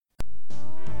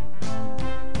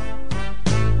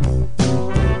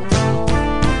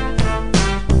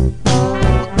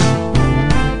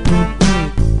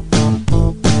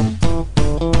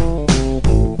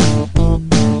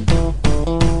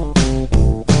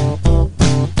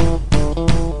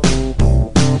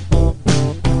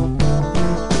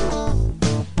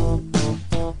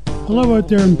Hello out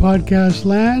there in podcast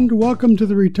land. Welcome to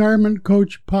the Retirement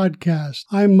Coach Podcast.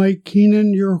 I'm Mike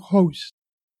Keenan, your host.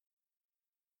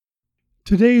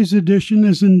 Today's edition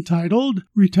is entitled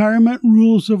Retirement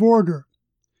Rules of Order.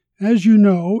 As you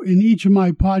know, in each of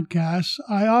my podcasts,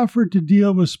 I offer to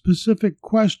deal with specific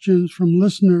questions from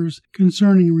listeners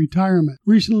concerning retirement.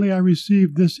 Recently, I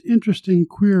received this interesting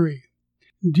query.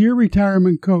 Dear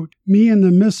Retirement Coach, me and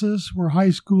the missus were high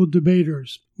school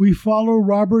debaters. We follow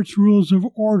Robert's Rules of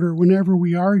Order whenever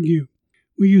we argue.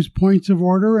 We use points of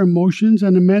order and motions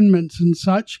and amendments and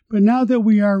such, but now that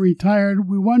we are retired,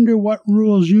 we wonder what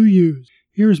rules you use.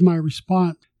 Here's my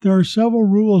response. There are several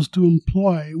rules to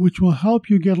employ which will help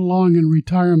you get along in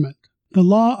retirement. The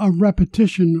law of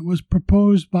repetition was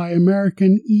proposed by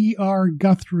American E.R.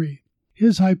 Guthrie.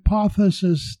 His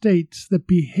hypothesis states that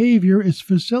behavior is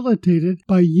facilitated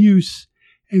by use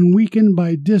and weakened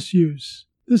by disuse.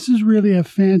 This is really a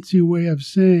fancy way of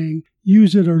saying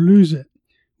use it or lose it,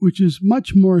 which is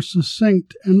much more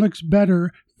succinct and looks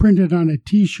better printed on a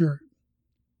t-shirt.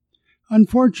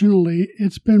 Unfortunately,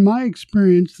 it's been my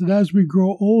experience that as we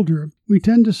grow older, we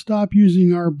tend to stop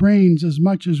using our brains as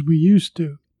much as we used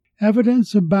to.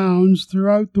 Evidence abounds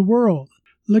throughout the world.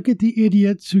 Look at the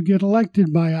idiots who get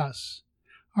elected by us.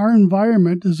 Our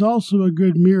environment is also a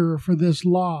good mirror for this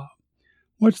law.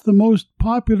 What's the most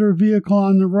popular vehicle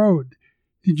on the road?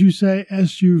 Did you say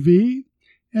SUV?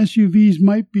 SUVs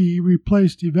might be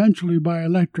replaced eventually by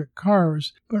electric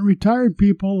cars, but retired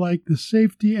people like the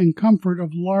safety and comfort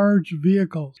of large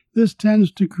vehicles. This tends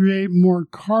to create more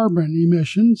carbon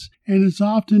emissions, and it's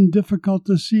often difficult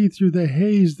to see through the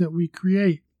haze that we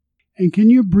create. And can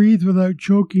you breathe without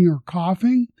choking or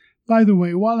coughing? By the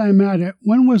way, while I'm at it,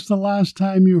 when was the last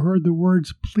time you heard the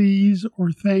words please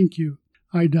or thank you?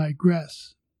 I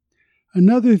digress.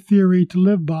 Another theory to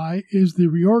live by is the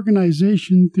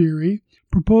reorganization theory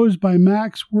proposed by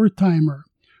Max Wertheimer,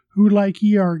 who, like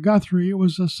E.R. Guthrie,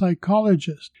 was a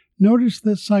psychologist. Notice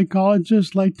that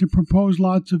psychologists like to propose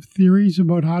lots of theories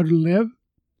about how to live.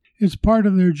 It's part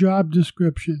of their job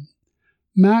description.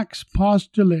 Max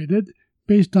postulated,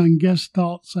 based on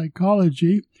Gestalt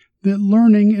psychology, that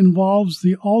learning involves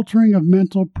the altering of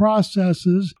mental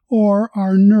processes or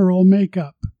our neural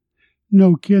makeup.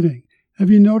 No kidding.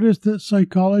 Have you noticed that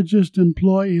psychologists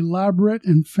employ elaborate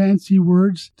and fancy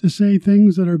words to say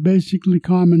things that are basically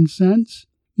common sense?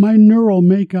 My neural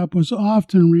makeup was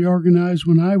often reorganized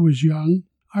when I was young.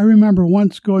 I remember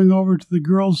once going over to the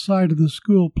girls' side of the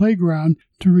school playground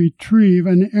to retrieve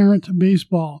an errant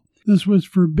baseball. This was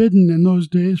forbidden in those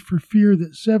days for fear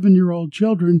that 7-year-old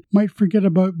children might forget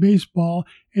about baseball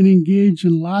and engage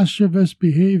in lascivious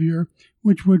behavior,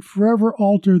 which would forever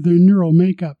alter their neural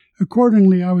makeup.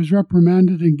 Accordingly, I was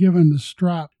reprimanded and given the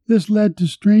strap. This led to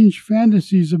strange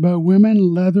fantasies about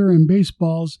women, leather, and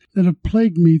baseballs that have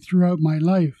plagued me throughout my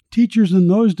life. Teachers in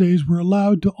those days were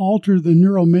allowed to alter the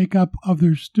neural makeup of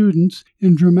their students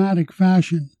in dramatic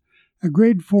fashion. A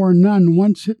grade 4 nun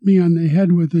once hit me on the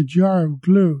head with a jar of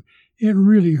glue. It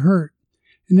really hurt.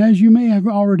 And as you may have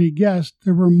already guessed,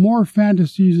 there were more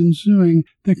fantasies ensuing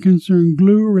that concern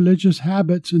glue, religious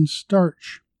habits, and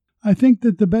starch. I think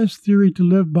that the best theory to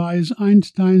live by is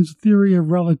Einstein's theory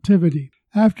of relativity.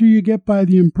 After you get by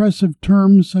the impressive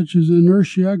terms such as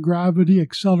inertia, gravity,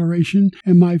 acceleration,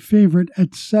 and my favorite,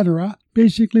 etc.,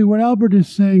 basically what Albert is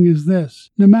saying is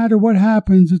this: no matter what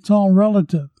happens, it's all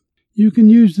relative. You can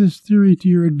use this theory to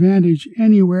your advantage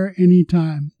anywhere,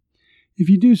 anytime. If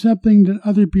you do something that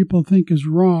other people think is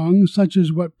wrong, such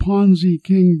as what Ponzi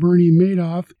king Bernie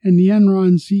Madoff and the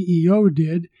Enron CEO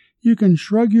did, you can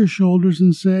shrug your shoulders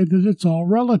and say that it's all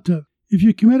relative. If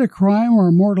you commit a crime or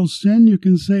a mortal sin, you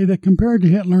can say that compared to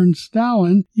Hitler and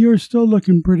Stalin, you are still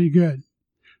looking pretty good.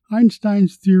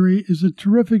 Einstein's theory is a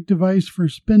terrific device for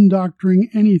spin-doctoring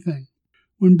anything.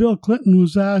 When Bill Clinton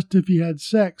was asked if he had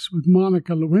sex with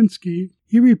Monica Lewinsky,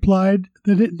 he replied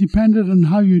that it depended on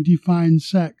how you define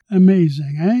sex.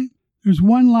 Amazing, eh? There's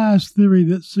one last theory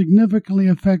that significantly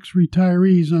affects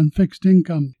retirees on fixed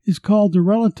income. It's called the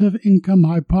relative income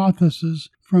hypothesis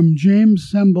from James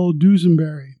Semple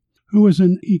Dusenberry, who was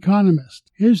an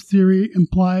economist. His theory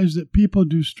implies that people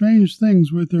do strange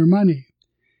things with their money.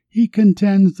 He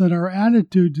contends that our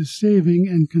attitude to saving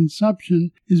and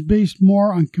consumption is based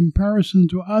more on comparison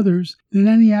to others than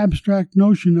any abstract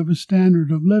notion of a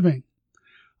standard of living.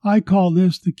 I call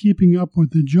this the keeping up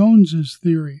with the Joneses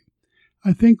theory.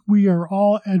 I think we are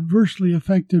all adversely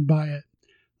affected by it.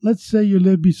 Let's say you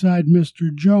live beside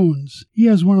Mr. Jones. He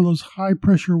has one of those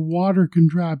high-pressure water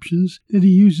contraptions that he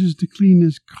uses to clean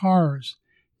his cars.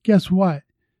 Guess what?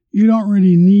 You don't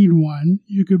really need one.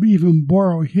 You could even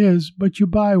borrow his, but you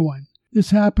buy one.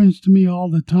 This happens to me all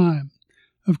the time.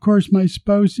 Of course, my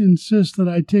spouse insists that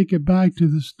I take it back to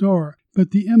the store,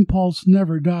 but the impulse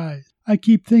never dies. I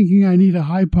keep thinking I need a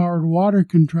high-powered water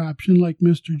contraption like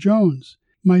Mr. Jones.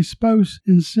 My spouse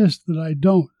insists that I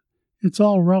don't. It's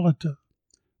all relative.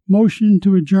 Motion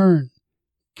to adjourn.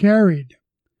 Carried.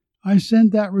 I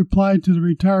sent that reply to the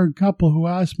retired couple who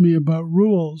asked me about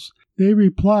rules. They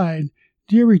replied,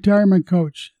 "Dear retirement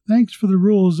coach, thanks for the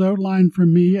rules outlined for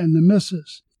me and the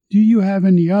missus. Do you have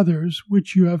any others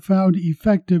which you have found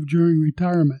effective during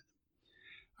retirement?"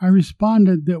 I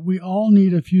responded that we all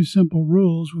need a few simple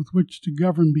rules with which to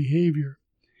govern behavior.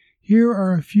 Here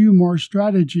are a few more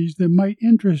strategies that might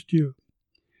interest you.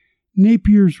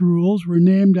 Napier's rules were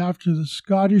named after the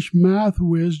Scottish math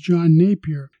whiz John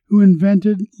Napier, who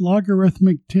invented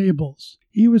logarithmic tables.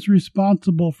 He was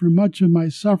responsible for much of my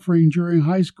suffering during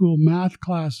high school math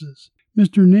classes.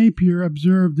 Mr. Napier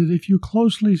observed that if you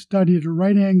closely studied a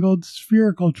right-angled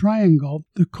spherical triangle,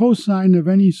 the cosine of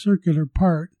any circular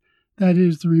part, that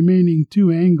is, the remaining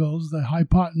two angles, the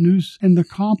hypotenuse and the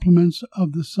complements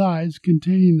of the sides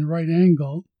containing the right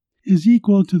angle, is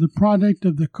equal to the product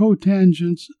of the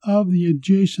cotangents of the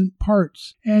adjacent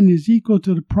parts, and is equal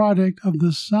to the product of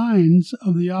the sines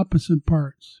of the opposite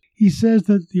parts. He says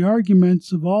that the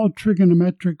arguments of all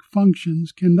trigonometric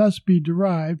functions can thus be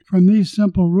derived from these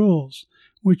simple rules,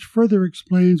 which further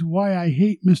explains why I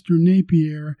hate Mr.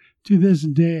 Napier to this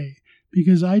day,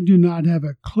 because I do not have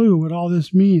a clue what all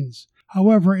this means.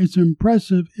 However, it's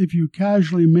impressive if you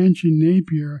casually mention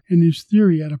Napier and his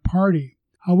theory at a party.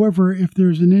 However, if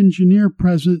there's an engineer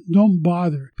present, don't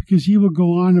bother, because he will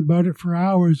go on about it for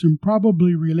hours and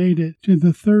probably relate it to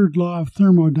the third law of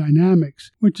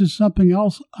thermodynamics, which is something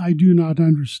else I do not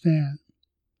understand.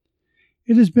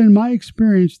 It has been my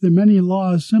experience that many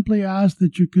laws simply ask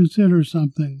that you consider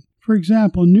something. For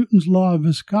example, Newton's law of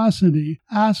viscosity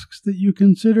asks that you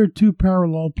consider two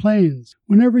parallel planes.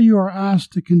 Whenever you are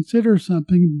asked to consider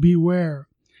something, beware.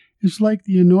 It's like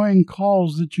the annoying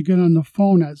calls that you get on the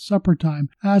phone at supper time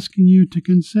asking you to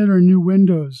consider new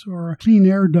windows or clean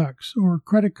air ducts or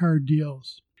credit card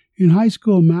deals. In high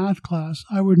school math class,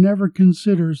 I would never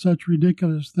consider such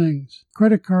ridiculous things.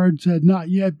 Credit cards had not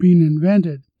yet been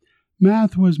invented.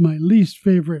 Math was my least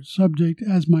favorite subject,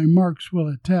 as my marks will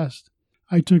attest.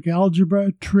 I took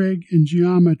algebra, trig, and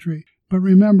geometry, but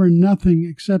remember nothing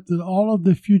except that all of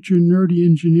the future nerdy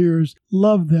engineers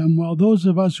loved them, while those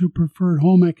of us who preferred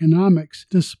home economics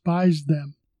despised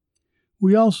them.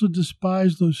 We also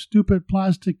despised those stupid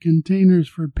plastic containers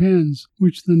for pens,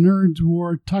 which the nerds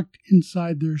wore tucked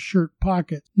inside their shirt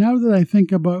pockets. Now that I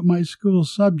think about my school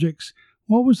subjects,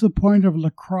 what was the point of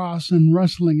lacrosse and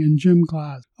wrestling in gym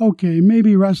class? Okay,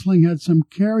 maybe wrestling had some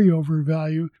carryover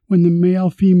value when the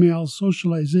male-female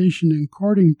socialization and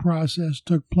courting process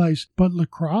took place, but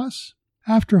lacrosse?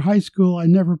 After high school, I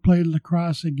never played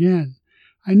lacrosse again.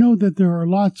 I know that there are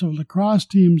lots of lacrosse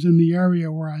teams in the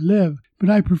area where I live, but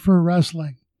I prefer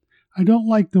wrestling. I don't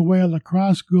like the way a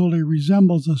lacrosse goalie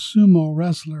resembles a sumo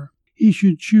wrestler. He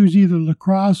should choose either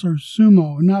lacrosse or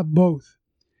sumo, not both.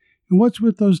 And what's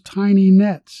with those tiny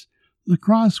nets?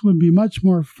 Lacrosse would be much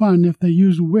more fun if they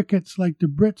used wickets like the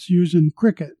Brits use in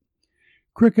cricket.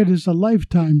 Cricket is a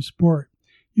lifetime sport.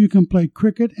 You can play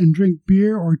cricket and drink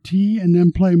beer or tea and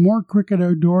then play more cricket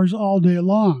outdoors all day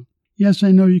long. Yes,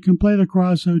 I know you can play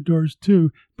lacrosse outdoors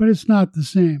too, but it's not the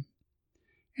same.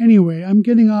 Anyway, I'm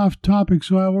getting off topic,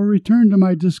 so I will return to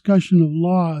my discussion of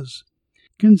laws.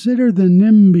 Consider the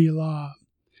NIMBY law.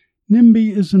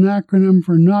 NIMBY is an acronym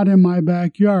for Not in My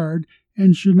Backyard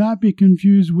and should not be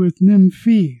confused with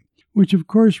NIMFY, which of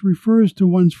course refers to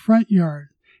one's front yard,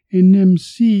 and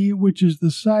NIMC, which is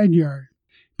the side yard.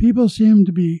 People seem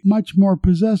to be much more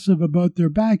possessive about their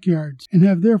backyards and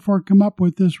have therefore come up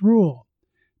with this rule.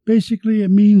 Basically,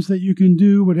 it means that you can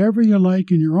do whatever you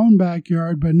like in your own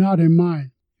backyard, but not in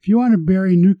mine. If you want to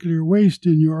bury nuclear waste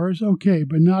in yours, okay,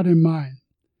 but not in mine.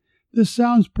 This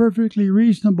sounds perfectly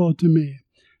reasonable to me.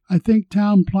 I think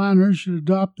town planners should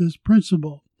adopt this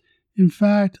principle. In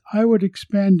fact, I would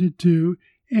expand it to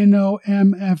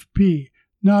NOMFP,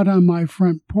 not on my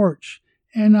front porch,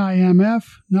 NIMF,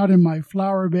 not in my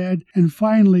flower bed, and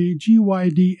finally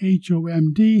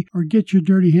GYDHOMD, or get your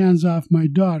dirty hands off my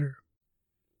daughter.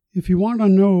 If you want to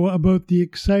know about the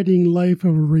exciting life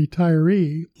of a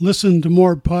retiree, listen to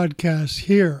more podcasts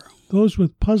here. Those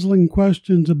with puzzling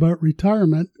questions about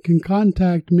retirement can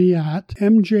contact me at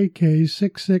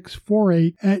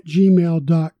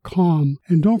mjk6648@gmail.com.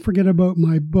 And don't forget about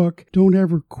my book, Don't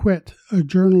Ever Quit, a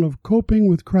journal of coping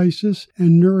with crisis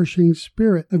and nourishing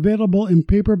spirit, available in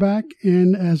paperback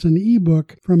and as an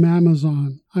ebook from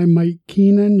Amazon. I'm Mike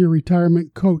Keenan, your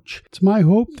retirement coach. It's my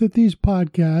hope that these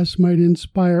podcasts might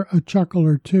inspire a chuckle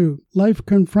or two. Life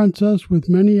confronts us with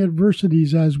many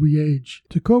adversities as we age.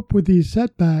 To cope with these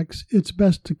setbacks, it's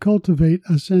best to cultivate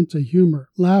a sense of humor.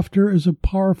 Laughter is a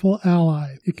powerful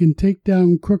ally. It can take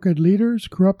down crooked leaders,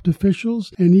 corrupt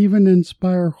officials, and even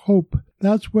inspire hope.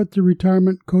 That's what the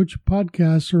Retirement Coach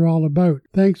podcasts are all about.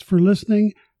 Thanks for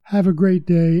listening. Have a great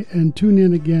day and tune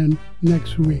in again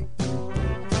next week.